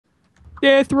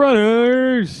Death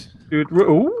Runners! Dude,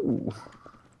 ooh,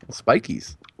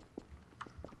 spikies.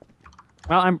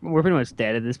 Well, we're pretty much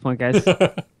dead at this point, guys.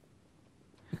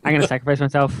 I'm gonna sacrifice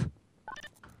myself.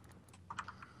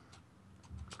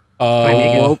 Can I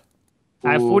make Uh, it?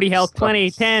 I have 40 health,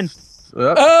 20, 10.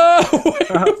 uh, I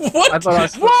what? thought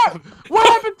I What? What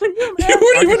happened to you, man? You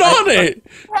weren't even on it.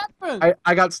 What happened?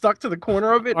 I got stuck to the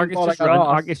corner of it and Argus, thought I just got run. off.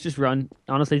 Argus, just run.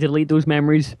 Honestly, delete those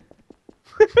memories.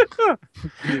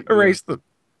 Erase them.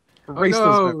 Oh, Erase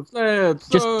those. no, let's,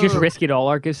 Just risk it all,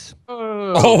 Argus.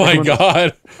 Oh my Everyone-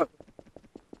 god. That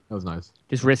was nice.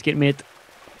 Just risk it, mate.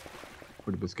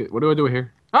 For the biscuit. What do I do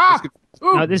here? Ah!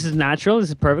 Ooh! No, this is natural. This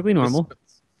is perfectly normal.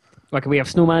 Like, we have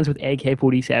snowmans with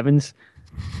AK-47s.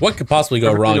 What could possibly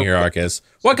go wrong here, Arcus?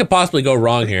 What could possibly go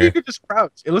wrong You here? could just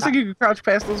crouch. It looks like you could crouch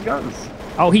past those guns.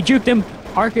 Oh, he juked him.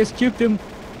 Argus juked him.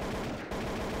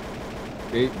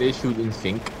 They shoot in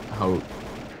sync. How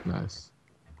nice.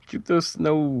 Shoot those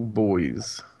snow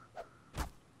boys.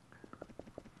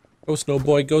 Go, snow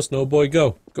boy, go, snow boy,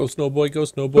 go. Go, snow boy, go,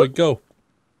 snow boy, go.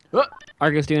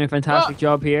 Argus doing a fantastic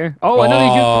job here. Oh, another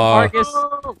juke from Argus,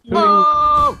 Oh,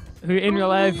 whoa! who in real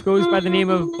life goes by the name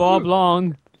of Bob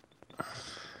Long.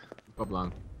 Bob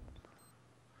Long.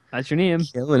 That's your name.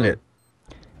 Killing it.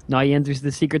 Now he enters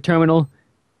the secret terminal.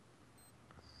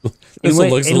 This one Anyway,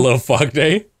 looks a little fucked,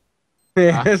 eh?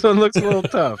 Yeah, this one looks a little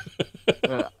tough.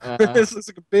 Uh, This looks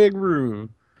like a big room.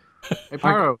 hey,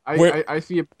 Pyro, I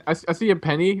see a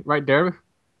penny right there.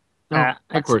 No,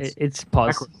 backwards. It's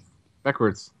pause.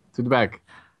 Backwards. To the back.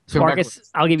 So Turn Argus,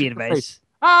 backwards. I'll give you To the advice. face.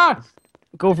 Ah!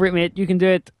 Go for it, mate. You can do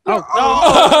it. Oh,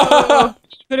 I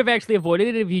you could have actually avoided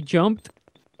it if you jumped.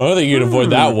 don't think you'd avoid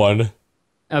that one.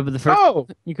 But the first Oh,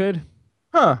 you could.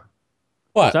 huh.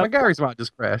 What? What's My Gary's mod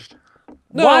just crashed.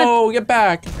 No, get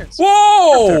back.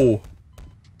 Whoa!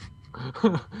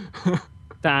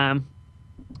 Damn.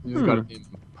 You just got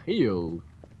impaled.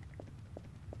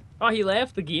 Oh, he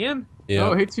left the game. Yeah.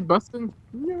 Oh, HC Bustin?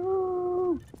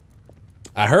 No.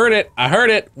 I heard it. I heard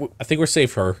it. I think we're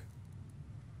safe for her.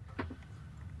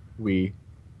 We.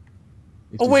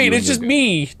 Oh, wait, it's just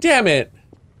me. Damn it.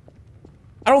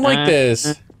 I don't like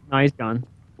this. No, he's gone.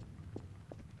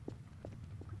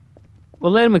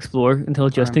 We'll let him explore until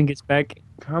Justin gets back.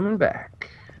 Coming back.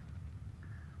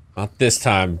 Not this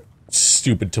time,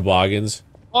 stupid toboggans.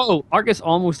 Oh, Argus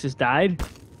almost just died.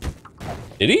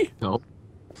 Did he? No.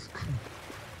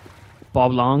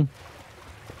 Bob Long.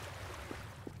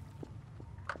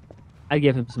 I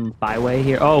give him some byway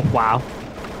here. Oh, wow.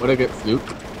 What I get, Fluke?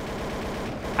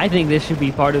 I think this should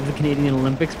be part of the Canadian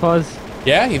Olympics pause.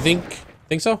 Yeah, you think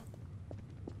so?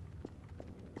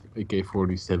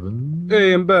 AK-47.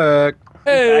 Hey, I'm back.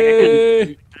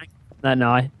 Hey!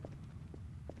 No.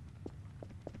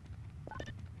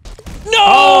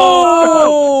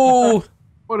 No!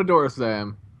 What a door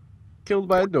slam. Killed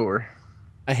by a door.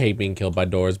 I hate being killed by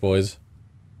doors, boys.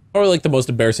 Probably like the most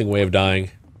embarrassing way of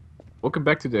dying. Welcome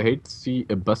back to the HC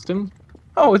Bustin.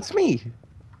 Oh, it's me.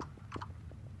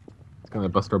 It's gonna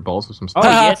bust our balls with some Oh, stuff.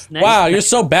 yes, nice, Wow, you're nice.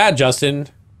 so bad, Justin.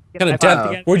 Get Kind my of five death.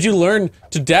 together. Where'd you learn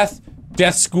to death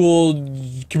school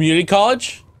community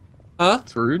college? Huh?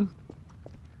 It's rude.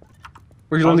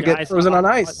 Where'd you learn to get guys, frozen on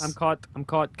I'm ice? caught. I'm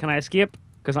caught. Can I escape?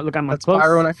 Because look, I'm That's close.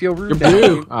 Pyro and I feel rude. You're now.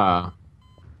 blue. Ah.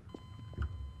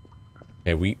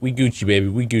 Hey, we Gucci, baby.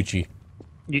 We Gucci.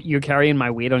 You're carrying my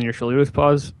weight on your shoulders.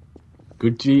 Pause.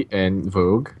 Gucci and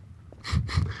Vogue.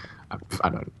 I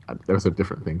don't. Those are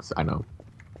different things. I know.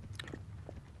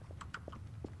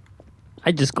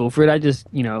 I just go for it. I just,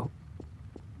 you know.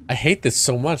 I hate this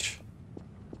so much.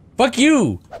 Fuck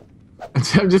you!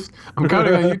 I'm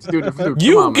counting on you to do the Fluke.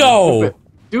 You Come on, man. go!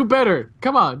 Do better.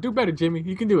 Come on, do better, Jimmy.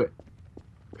 You can do it.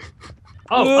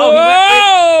 Oh,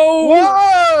 Whoa!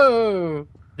 Whoa!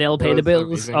 they'll pay the That was bills.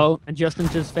 amazing. Oh, and Justin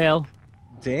just fell.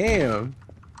 Damn.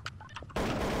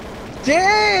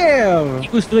 Damn! He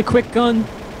goes for the quick gun.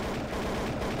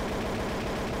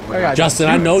 Oh my I God. got Justin,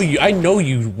 I know you. I know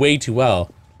you way too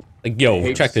well. Like,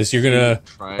 yo, check this. You're gonna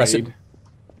press it. Tried.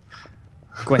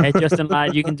 Go ahead, Justin,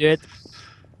 lad. You can do it.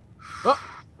 Oh.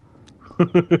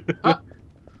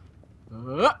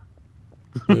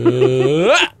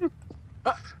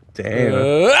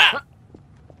 Damn.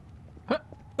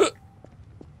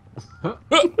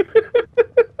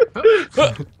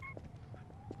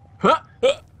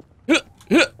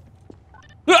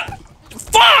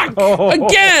 Fuck!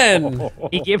 Again!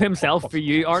 He gave himself for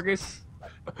you, Argus.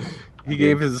 He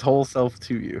gave his whole self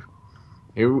to you.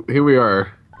 Here we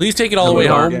are. Please take it all the way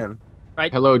home. Again.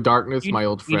 Right? Hello, darkness, You- my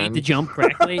old You friend. need to jump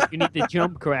correctly. You need to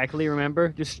jump correctly, remember?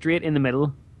 Just straight in the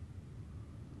middle.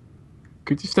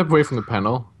 Could you step away from the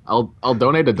panel? I'll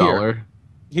donate $1.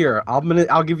 Here,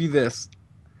 I'll give you this.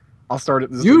 I'll start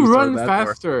it. You run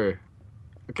faster.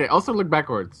 Okay. Also look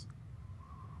backwards.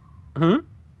 Hmm.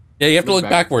 Yeah, you have to Look look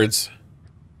backwards.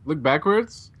 Look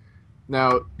backwards.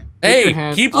 Now. Put Hey, your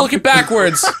hands keep up looking to-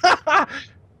 backwards.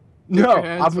 No, your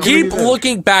hands I'm up. giving you Keep this.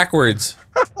 looking backwards.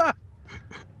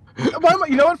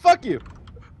 You know what? Fuck you.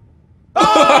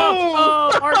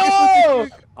 Oh, Argus was the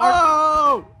jerk.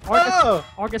 Oh! Oh!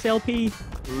 Argus LP.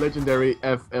 Legendary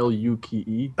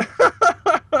FLUKE.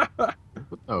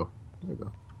 Oh, there you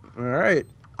go. All right.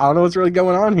 I don't know what's really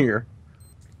going on here.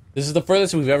 This is the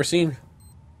furthest we've ever seen.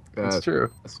 That's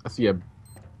true. I see a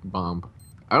bomb.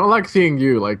 I don't like seeing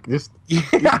you. Like just Yeah,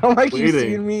 I don't like you waiting.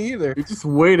 seeing me either. you just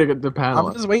wait to get the panel.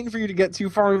 I'm just waiting for you to get too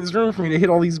far in this room for me to hit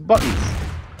all these buttons.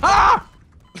 Ah!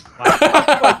 Like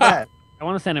that. I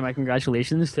want to send in my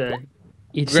congratulations to HC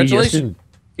Justin. Congratulations,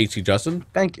 HC Justin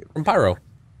Thank you. from Pyro.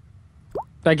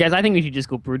 But guys, I think we should just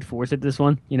go brute force at this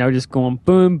one. You know, just going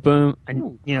boom, boom, and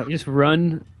Ooh. you know, just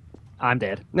run. I'm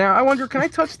dead. Now I wonder, can I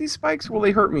touch these spikes? Will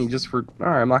they hurt me? Just for all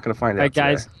right, I'm not gonna find out. Right,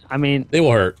 guys. today. I mean, They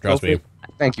will hurt. Trust Go me. for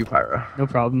Thank you, Pyro. no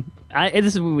problem.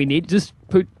 This is what we need. Just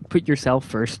put yourself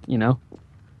first. You know,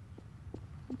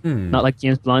 not like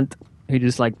James Blunt, who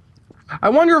just like. I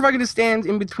wonder if I could just stand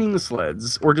in between the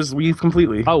sleds or just leave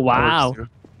completely. Oh, wow.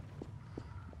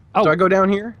 Oh, Do I go down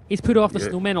here? he's put off the Yeah.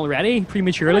 snowman already You're a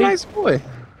prematurely. nice boy.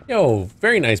 Yo,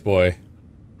 very nice boy.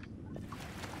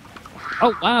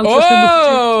 Oh wow! Justin was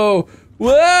Oh!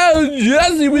 Whoa,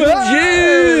 Jesse with a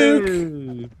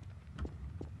juke!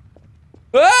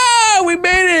 Oh, we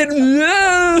made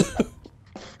it!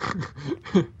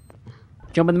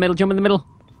 jump in the middle. Jump in the middle.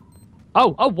 Oh,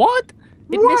 what?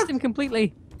 It missed him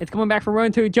completely. It's coming back from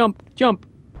round two. Jump, jump.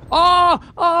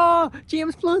 Oh,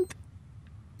 James Blunt.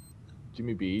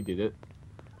 Jimmy B did it.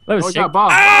 That was Oh, sick. yeah,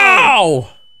 bomb. Ow!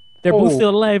 They're both Oh. still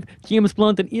alive. James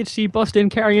Blunt and HC Bustin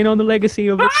carrying on the legacy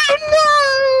of it. Oh,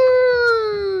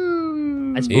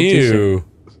 I no! spoke too soon. Ew.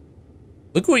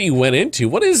 Look what you went into.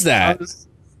 What is I that? was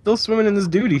still swimming in this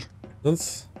duty.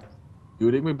 That's,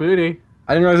 Booty me booty.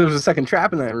 I didn't realize there was a second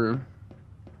trap in that room.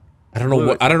 I don't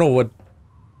know what.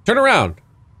 Turn around.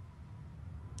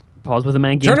 Pause with a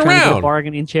man game. Turn trying to get a around.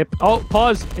 bargaining chip. Oh,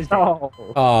 pause. Is Oh.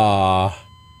 Aw.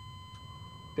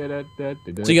 So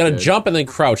you gotta jump and then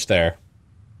crouch there.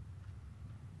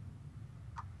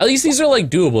 At least these are like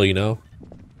doable, you know?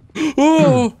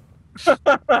 Ooh!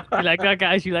 You like that,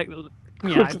 guys? You like?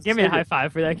 Yeah. Give me a high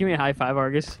five for that. Give me a high five,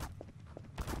 Argus.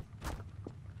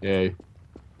 Yay.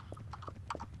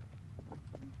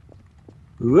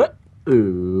 What?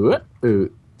 What?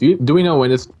 Do we know when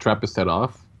this trap is set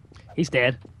off? He's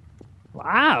dead.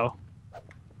 Wow.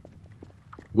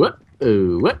 What?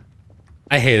 What?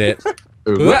 I hate it.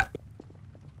 What?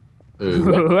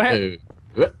 What?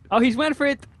 What? Oh, he's went for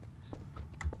it.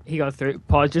 He got through.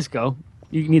 Pause. Just go.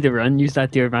 You need to run. Use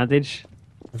that to your advantage.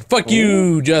 Fuck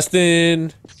you,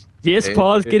 Justin. Yes, Hey,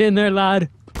 pause. hey. Get in there, lad.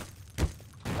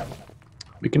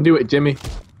 We can do it, Jimmy.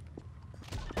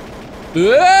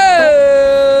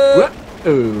 Whoa! What?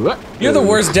 What? You're the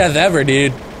worst death ever,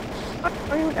 dude.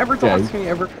 Don't even ever talk Yeah. to me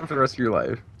ever for the rest of your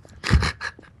life.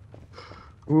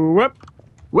 Whoop.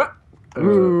 What?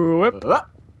 Whoop. What?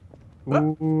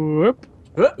 Whoop.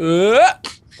 Uh,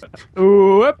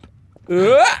 Whoop.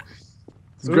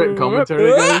 It's great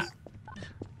commentary, guys.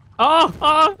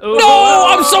 Oh. No!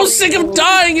 I'm so sick of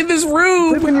dying in this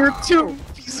room! When you're two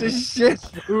piece of shit.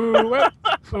 Whoop.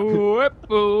 Whoop.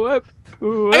 Whoop.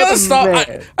 I gotta stop.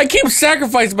 man. I keep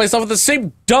sacrificing myself in the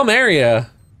same dumb area.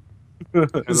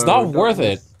 It's Hello, not worth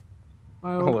it.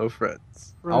 Hello,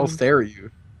 friends. I'll stare at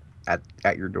you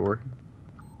at your door.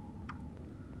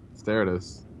 Stare at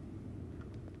us.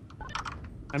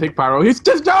 Take Pyro. He's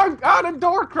just young. Ah, the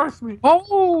door crushed me.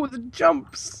 Oh, the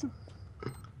jumps.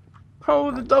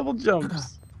 Oh, the double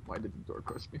jumps. Why did the door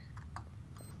crush me?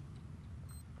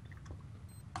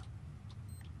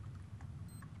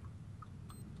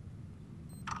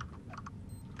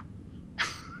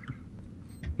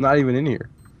 Not even in here.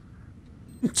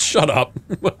 Shut up.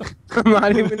 I'm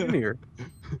not even in here.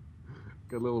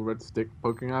 Got a little red stick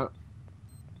poking out.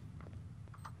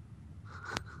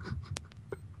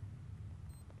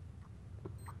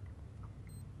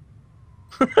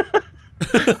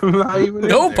 I'm not even in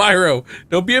No, there. Pyro.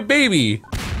 Don't be a baby.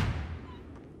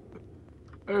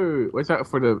 Oh, watch out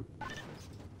for the.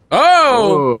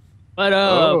 Oh! What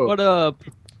up? Oh. What up?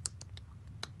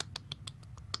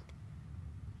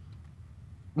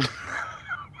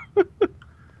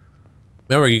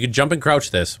 Remember, you can jump and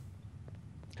crouch this.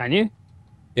 Can you?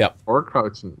 Or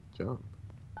crouch and jump.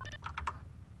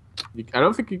 I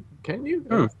don't think you can. You?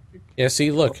 I don't think Yeah,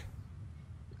 see, look.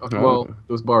 oh, well,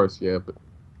 those bars, yeah, but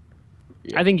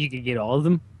Yeah. I think you could get all of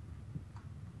them.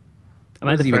 Am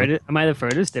I What is the even- furthest? Am I the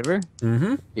furthest ever?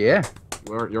 Mm-hmm. Yeah.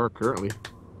 Where you are currently.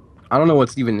 I don't know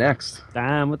what's even next.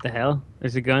 Damn! What the hell?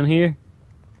 There's a gun here,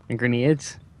 and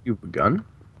grenades. You have a gun?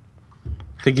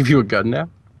 They give you a gun now?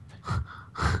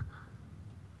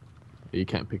 You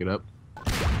can't pick it up.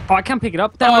 Oh, I can't pick it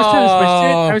up. Damn, I was trying to switch to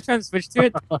it. I was trying to switch to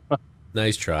it.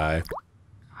 Nice try.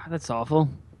 Ah, that's awful.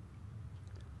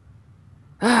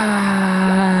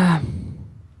 Ah.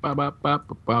 Bop, bop, bop,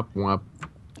 bop, bop, wop.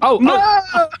 Oh, No!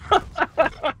 oh.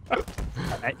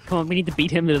 Right, come on, we need to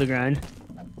beat him to the ground.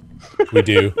 We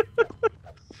do.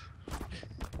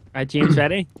 Alright, James,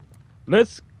 ready?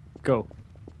 Let's go.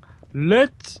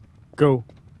 Let's go.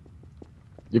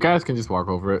 You guys can just walk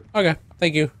over it. Okay,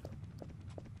 thank you.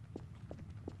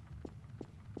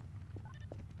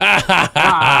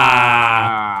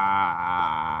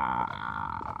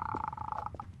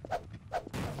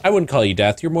 I wouldn't call you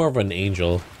death. You're more of an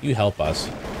angel. You help us.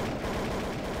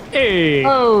 Hey!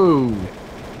 Oh!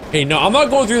 Hey, no, I'm not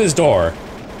going through this door.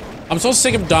 I'm so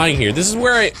sick of dying here. This is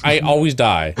where I always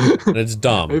die, and it's Hey,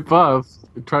 dumb. boss.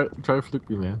 Try to fluke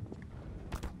me, man.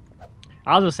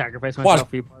 I'll just sacrifice What? myself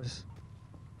for you, boys.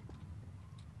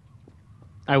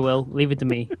 I will. Leave it to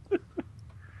me.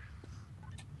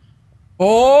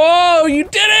 Oh, you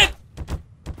did it!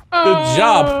 Good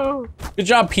job. Good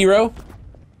job, Piro.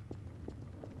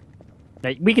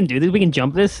 Like, we can do this. We can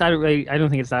jump this. I don't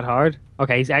think it's that hard.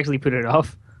 Okay, he's actually put it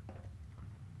off.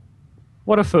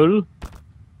 What a fool.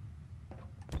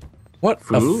 What a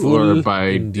Fool fool or by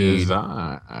indeed.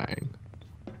 design?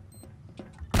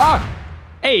 Ah!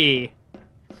 Hey!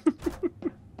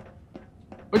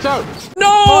 Watch out! No,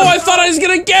 I thought I was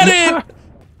gonna get it!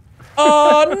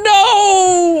 Oh,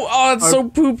 no! Oh, it's so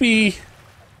poopy.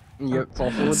 Yep, it's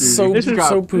all full of duty. So, This is-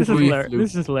 so This is, poopy.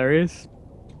 this is hilarious.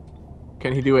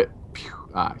 Can he do it? Pew.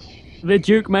 Ah, The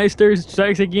Juke Meister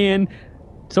strikes again.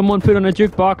 Someone put on a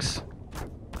jukebox.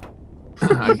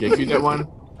 I gave you that one.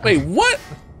 Wait, what?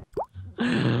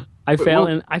 I fell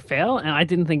what? and I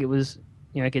didn't think it was,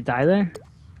 I could die there.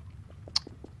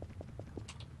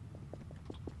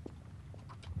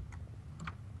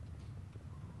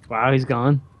 Wow, he's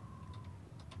gone.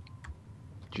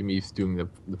 Jimmy's doing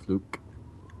the fluke.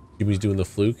 Jimmy's doing the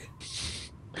fluke.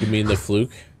 You mean the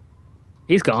fluke?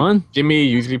 He's gone. Jimmy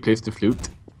usually plays the flute.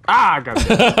 Ah, got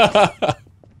it.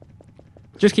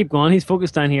 Just keep going. He's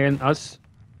focused on here and us.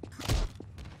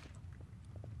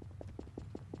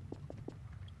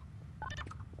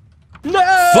 No!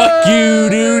 Fuck you,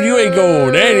 dude. You ain't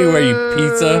going anywhere, you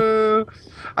pizza.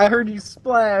 I heard you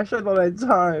splash. I thought I had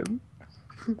time.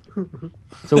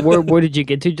 So where did you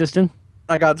get to, Justin?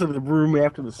 I got to the room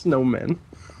after the snowman.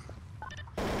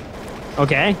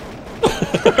 Okay.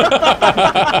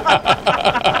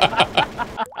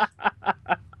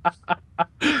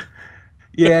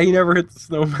 Yeah, he never hit the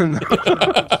snowman.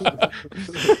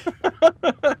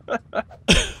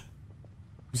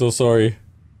 I'm so sorry.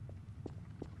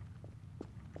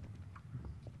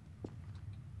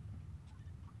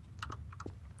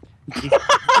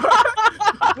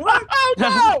 What?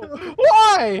 No!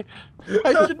 Why?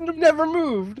 I shouldn't have never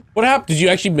moved. What happened? Did you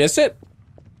actually miss it?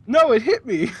 No, it hit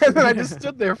me, and then I just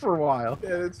stood there for a while.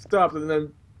 Yeah, it stopped and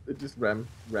then it just rammed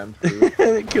through.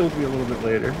 And it killed me a little bit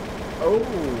later. Oh.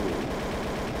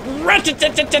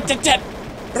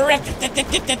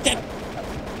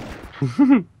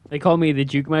 They call me the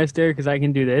Juke Meister because I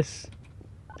can do this.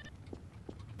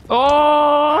 Oh!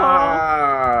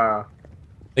 Ah.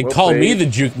 They Well call me played. the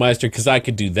Juke Meister because I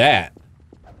could do that.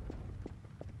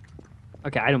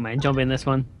 Okay, I don't mind. Jump in this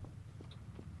one.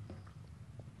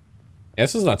 Yeah,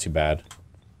 this is not too bad.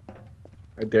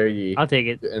 I dare ye I'll take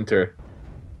it. to enter.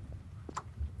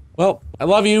 Well, I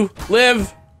love you.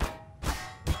 Live!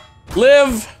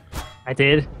 Live! I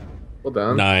did. Well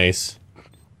done. Nice.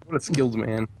 What a skilled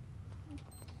man.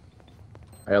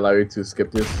 I allow you to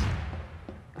skip this.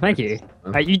 Thank you.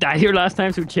 You died here last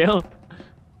time, so chill.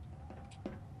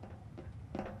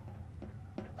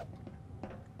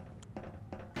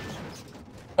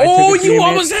 I Oh, took a few you minutes.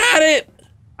 almost had it!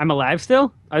 I'm alive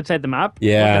still? Outside the map? What the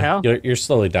Yeah, hell? you're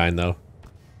slowly dying though.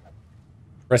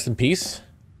 Rest in peace.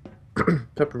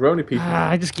 Pepperoni people. Ah,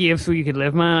 I just gave so you could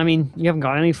live, man. I mean, you haven't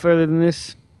got any further than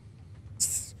this.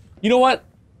 You know what?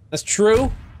 That's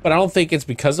true, but I don't think it's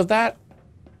because of that.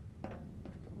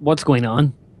 What's going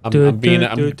on? I'm being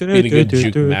a good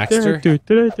juke master.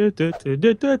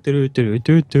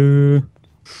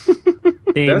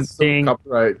 Ding, That's some ding.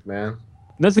 copyright, man.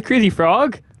 That's the crazy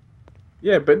frog.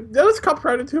 Yeah, but that was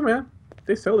copyrighted too, man.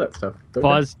 They sell that stuff. don't they?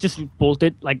 Buzz, just bolt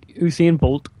it like Usain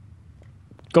Bolt.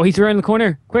 Go, he's around the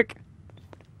corner. Quick.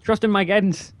 Trust in my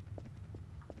guidance.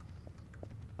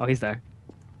 Oh, he's there.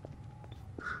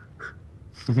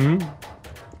 Mhm. Ooh,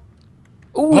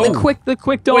 Oh. the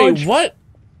quick dodge. Wait, what?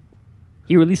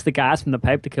 He released the gas from the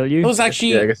pipe to kill you. That was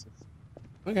actually Yeah, I guess.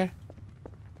 okay.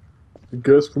 The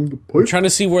gas from the I'm pipe. trying to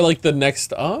see where like the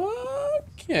next.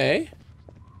 Okay.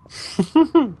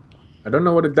 I don't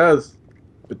know what it does,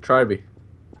 but try me.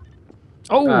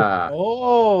 Oh, Ah.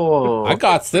 Oh. I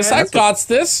got this. I That's got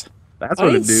this. That's I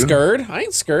what it ain't do. scared. I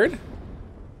ain't scared.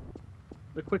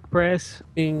 the quick press.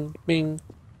 Bing, bing.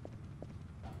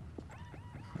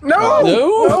 No!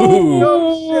 No!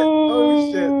 Oh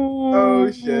shit!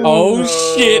 Oh shit! Oh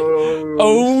shit!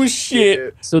 Oh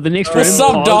shit! So the next What's round,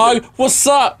 up, pause. dog? What's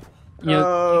up? You know,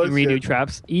 Oh, you can redo shit.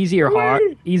 traps. Easier heart,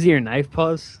 Whee! easier knife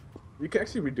pause. You can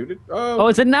actually redo it. Oh,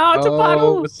 it's a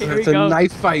battle. It's, Here it's we a go.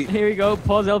 knife fight. Here we go.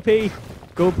 Pause LP.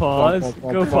 Go pause.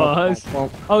 Go pause. Oh,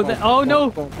 oh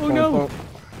no! Oh no!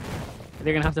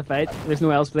 They're gonna have to fight. There's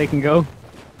nowhere else they can go.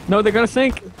 No, they're gonna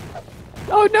sink.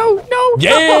 Oh no! No!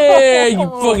 Yeah, you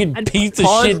fucking And piece of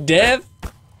pause. shit, death.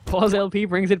 Pause LP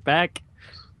brings it back.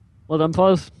 Well done,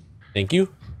 pause. Thank you.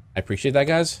 I appreciate that,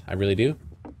 guys. I really do.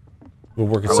 I've been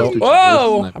working I so. like to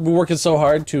Whoa! listen. I've been working so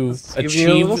hard to give you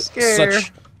a little achieve scare.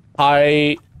 such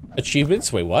high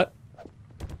achievements. Wait, what?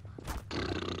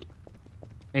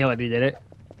 I already did it.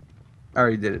 I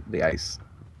already did it. The ice.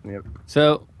 Yep.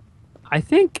 So, I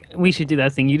think we should do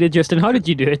that thing you did, Justin. How did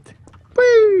you do it?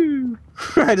 Woo!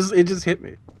 It just hit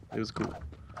me. It was cool.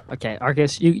 Okay,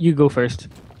 Arcus, you go first.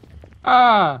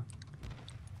 Ah.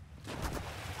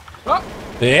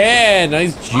 Yeah,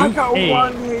 nice I juke. got Hey.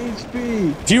 1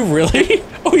 HP. Do you really?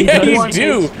 Oh yeah, does. you 1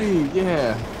 do. HP.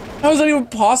 Yeah. How is that even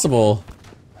possible?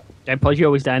 I pause you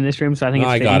always die in this room, so I think No,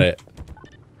 it's I got fitting. it.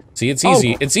 See, it's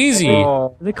easy. It's easy.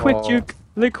 Oh, The quick juke.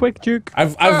 The quick juke.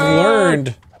 I've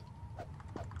learned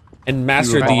and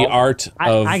mastered the right. art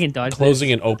of I can dodge closing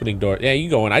this. and opening doors. Yeah, you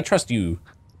go in. I trust you.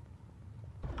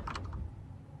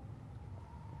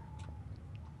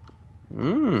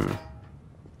 Mmm.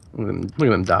 Look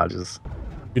at them dodges.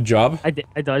 Good job. I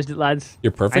dodged it, lads.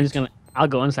 You're perfect. I'll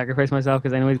go and sacrifice myself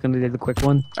because I know he's gonna do the quick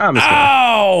one. I'm just gonna.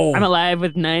 Ow! I'm alive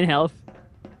with 9 health.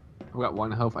 I've got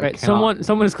 1 health. I Right, cannot.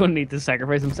 someone's gonna need to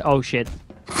sacrifice himself. Oh shit.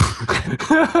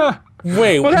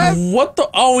 Wait, What happened? what the?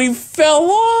 Oh, he fell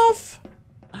off.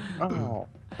 Oh.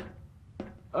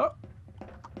 Oh.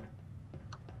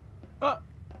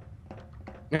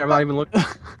 Yeah, I'm not even looking.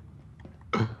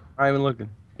 Not even looking.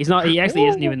 He actually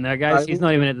isn't even there, guys. He's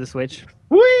not even at the switch.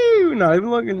 Woo! Not even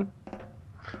looking.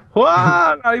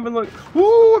 Wah! Not even looking.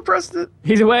 Woo! I pressed it.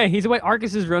 He's away. He's away.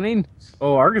 Arcus is running.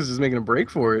 Oh, Argus is making a break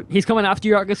for it. He's coming after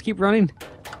you, Arcus. Keep running.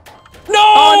 No!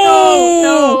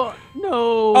 Oh no!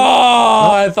 No!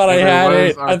 Oh, I thought I Where had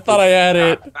was it. I thought I had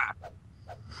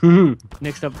it.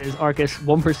 Next up is Arcus,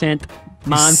 1%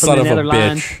 man Son from the of a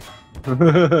Netherlands.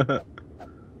 bitch.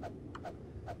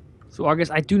 So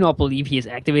Arcus, I do not believe he has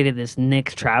activated this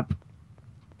next trap.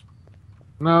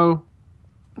 No.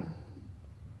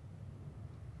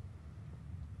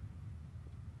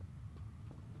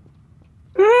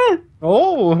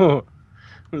 Oh!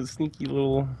 What a sneaky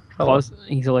little. fellow. Pause.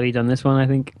 He's already done this one, I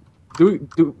think. Why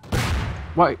do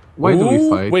we Ooh,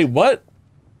 fight? Wait, what?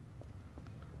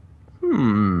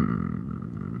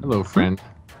 Hello, friend.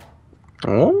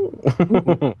 Oh.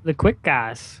 The quick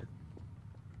gas.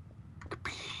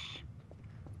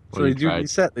 So they do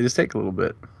reset. They just take a little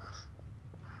bit.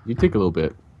 You take a little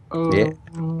bit. Oh. Yeah.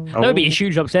 That would be a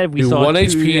huge upset if we Do saw 1 two-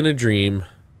 HP in a dream.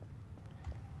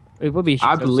 It would be a huge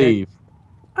I upset. believe.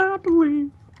 I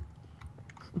believe.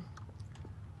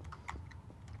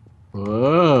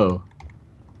 Whoa.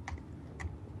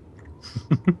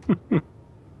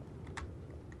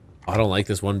 I don't like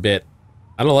this one bit.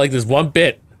 I don't like this one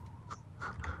bit.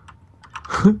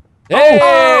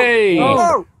 Hey!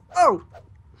 Oh! Oh!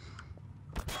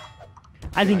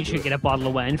 I think you should get a bottle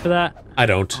of wine for that. I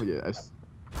don't. Oh, yes.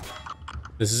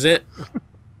 This is it.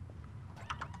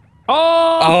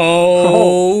 Oh!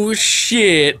 Oh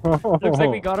shit! Looks like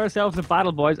we got ourselves a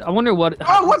battle, boys. I wonder what.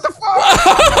 Oh, what the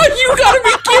fuck? You gotta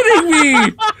be kidding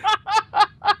me!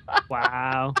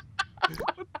 Wow.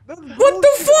 What the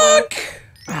fuck?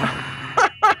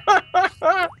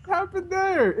 What happened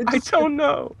there? It I just don't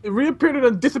know. it reappeared and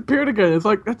then disappeared again. It's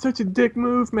like, that's such a dick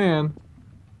move, man.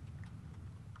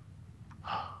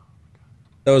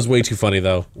 That was way too funny,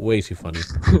 though. Way too funny.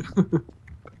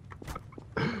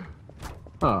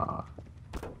 Ah.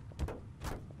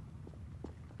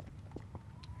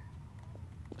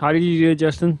 How did you do it,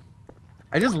 Justin?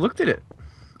 I just looked at it.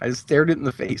 I just stared it in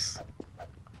the face.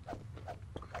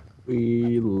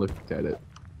 We looked at it.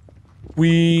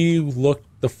 We looked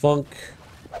the funk.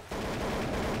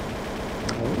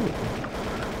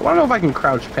 I want to know if I can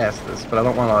crouch past this, but I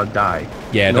don't want to die.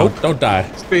 Yeah, Nope. don't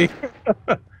die. Speak.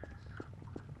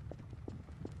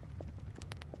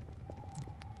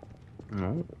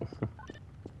 No.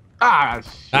 Ah,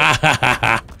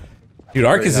 shit. Dude,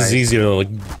 Arcus is nice. easy to like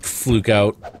fluke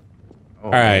out. Oh,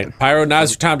 All right, man. Pyro,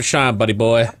 now's your time to shine, buddy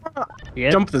boy. Yeah.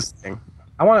 Jump this thing.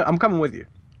 I'm coming with you.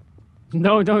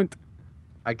 No, don't.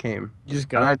 I came. You just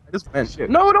And go. I just went.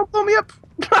 No, don't blow me up.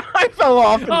 I fell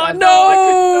off. Oh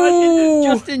no!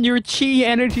 Justin, your chi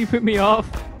energy put me off.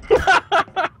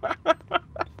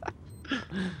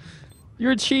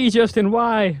 Your chi, Justin.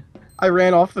 Why? I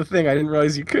ran off the thing. I didn't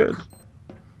realize you could.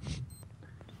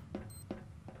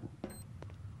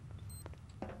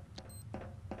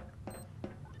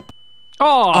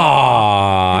 Oh,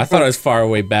 Aw, I thought I was far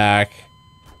away back.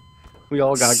 We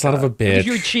all got Son of a got. bitch.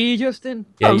 your chi, Justin.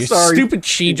 Yeah, I'm you sorry. stupid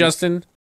chi, Justin.